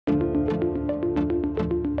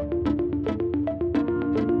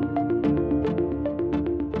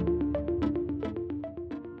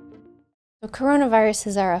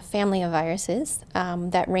Coronaviruses are a family of viruses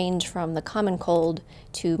that range from the common cold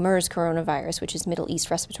to MERS coronavirus, which is Middle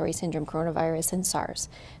East Respiratory Syndrome coronavirus, and SARS,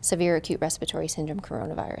 Severe Acute Respiratory Syndrome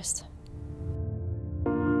coronavirus.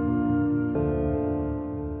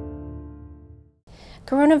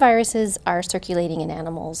 Coronaviruses are circulating in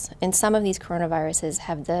animals, and some of these coronaviruses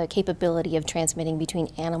have the capability of transmitting between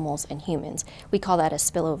animals and humans. We call that a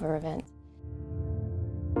spillover event.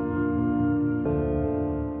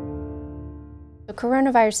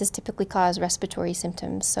 Coronaviruses typically cause respiratory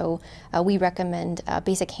symptoms, so we recommend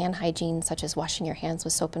basic hand hygiene, such as washing your hands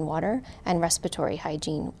with soap and water, and respiratory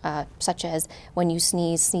hygiene, such as when you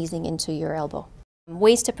sneeze, sneezing into your elbow.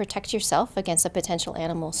 Ways to protect yourself against a potential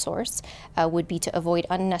animal source would be to avoid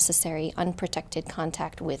unnecessary, unprotected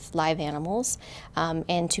contact with live animals,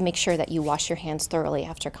 and to make sure that you wash your hands thoroughly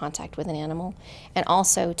after contact with an animal, and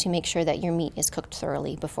also to make sure that your meat is cooked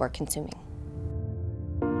thoroughly before consuming.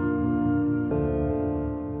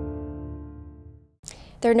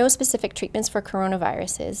 There are no specific treatments for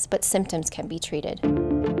coronaviruses, but symptoms can be treated.